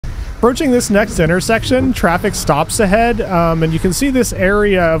Approaching this next intersection, traffic stops ahead, and you can see this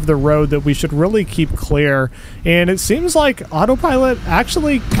area of the road that we should really keep clear. And it seems like autopilot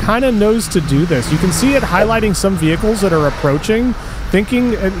actually kind of knows to do this. You can see it highlighting some vehicles that are approaching,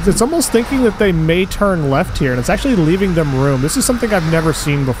 it's almost thinking that they may turn left here, and it's actually leaving them room. This is something I've never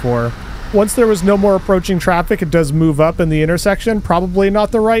seen before. Once there was no more approaching traffic, it does move up in the intersection. Probably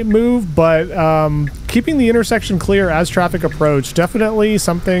not the right move, but keeping the intersection clear as traffic approach, definitely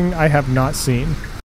something I have not seen.